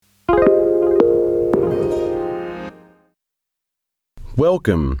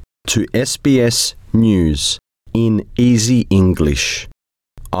Welcome to SBS News in Easy English.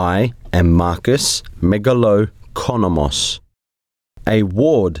 I am Marcus Megalokonomos. A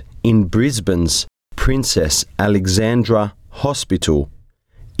ward in Brisbane's Princess Alexandra Hospital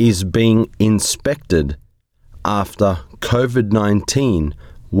is being inspected after COVID-19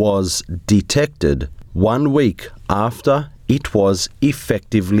 was detected 1 week after it was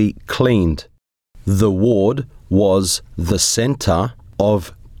effectively cleaned. The ward was the centre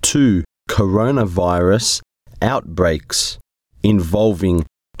of 2 coronavirus outbreaks involving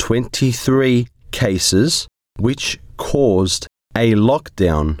 23 cases, which caused a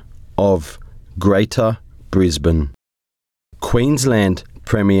lockdown of Greater Brisbane. Queensland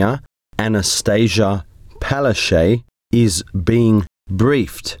Premier Anastasia Palaszczuk is being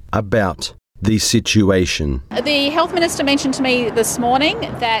briefed about the situation. The Health Minister mentioned to me this morning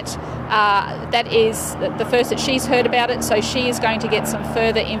that that is the first that she's heard about it, so she is going to get some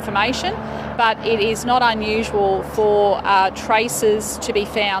further information, but it is not unusual for traces to be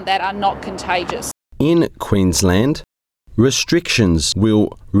found that are not contagious. In Queensland, restrictions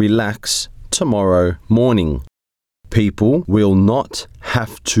will relax tomorrow morning. People will not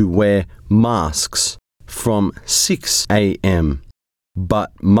have to wear masks from 6 a.m,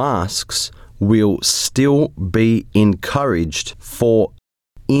 but masks will still be encouraged for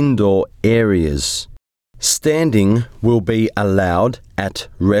indoor areas. Standing will be allowed at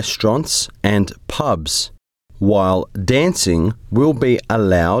restaurants and pubs, while dancing will be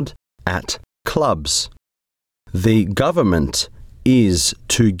allowed at clubs. The government is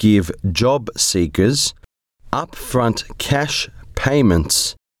to give job seekers upfront cash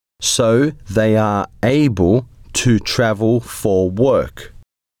payments so they are able to travel for work.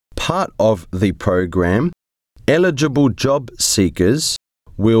 Part of the program, eligible job seekers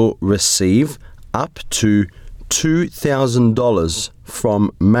will receive up to $2,000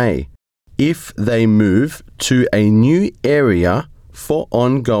 from May if they move to a new area for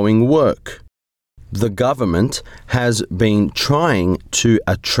ongoing work. The government has been trying to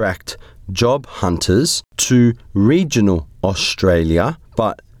attract job hunters to regional Australia,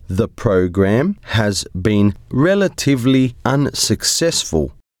 but the program has been relatively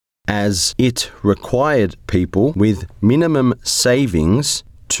unsuccessful as it required people with minimum savings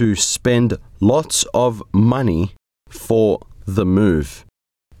to spend lots of money for the move.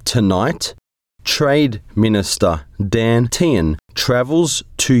 Tonight, Trade Minister Dan Tehan travels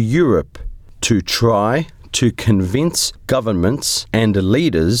to Europe to try to convince governments and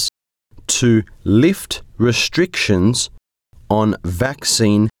leaders to lift restrictions on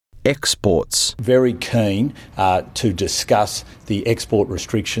vaccine exports. Very keen to discuss the export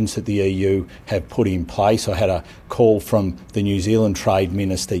restrictions that the EU have put in place. I had a call from the New Zealand Trade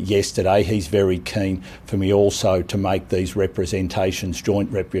Minister yesterday. He's very keen for me also to make these representations,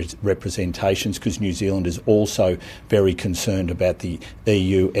 joint representations, because New Zealand is also very concerned about the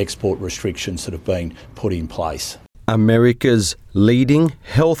EU export restrictions that have been put in place. America's leading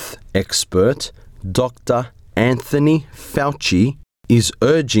health expert, Dr. Anthony Fauci, is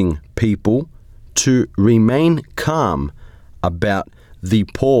urging people to remain calm about the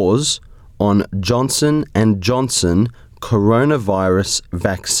pause on Johnson & Johnson coronavirus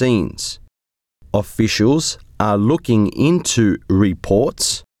vaccines. Officials are looking into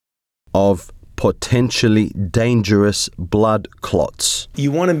reports of potentially dangerous blood clots.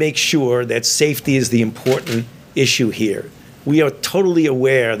 You want to make sure that safety is the important issue here. We are totally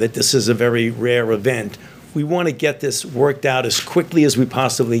aware that this is a very rare event. We want to get this worked out as quickly as we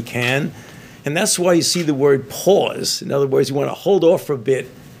possibly can. And that's why you see the word pause. In other words, you want to hold off for a bit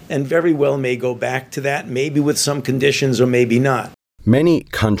and very well may go back to that, maybe with some conditions or maybe not. Many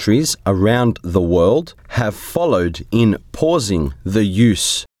countries around the world have followed in pausing the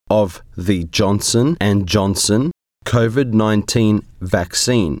use of the Johnson & Johnson COVID-19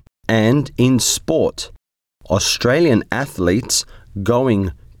 vaccine. And in sport, Australian athletes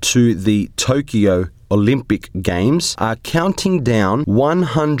going to the Tokyo Olympic Games are counting down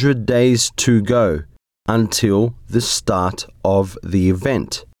 100 days to go until the start of the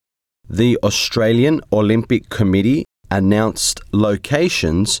event. The Australian Olympic Committee announced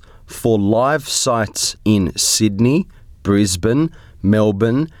locations for live sites in Sydney, Brisbane,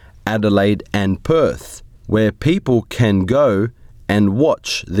 Melbourne, Adelaide and Perth, where people can go and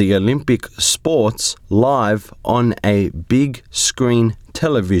watch the Olympic sports live on a big screen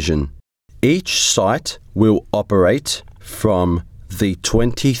television. Each site will operate from the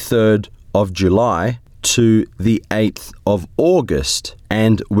 23rd of July to the 8th of August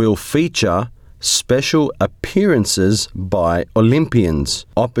and will feature special appearances by Olympians,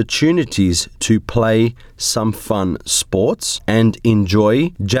 opportunities to play some fun sports, and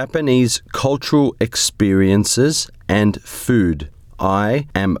enjoy Japanese cultural experiences and food. I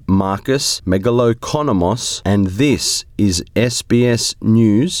am Marcus Megalokonomos, and this is SBS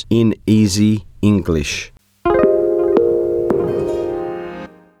News in Easy English.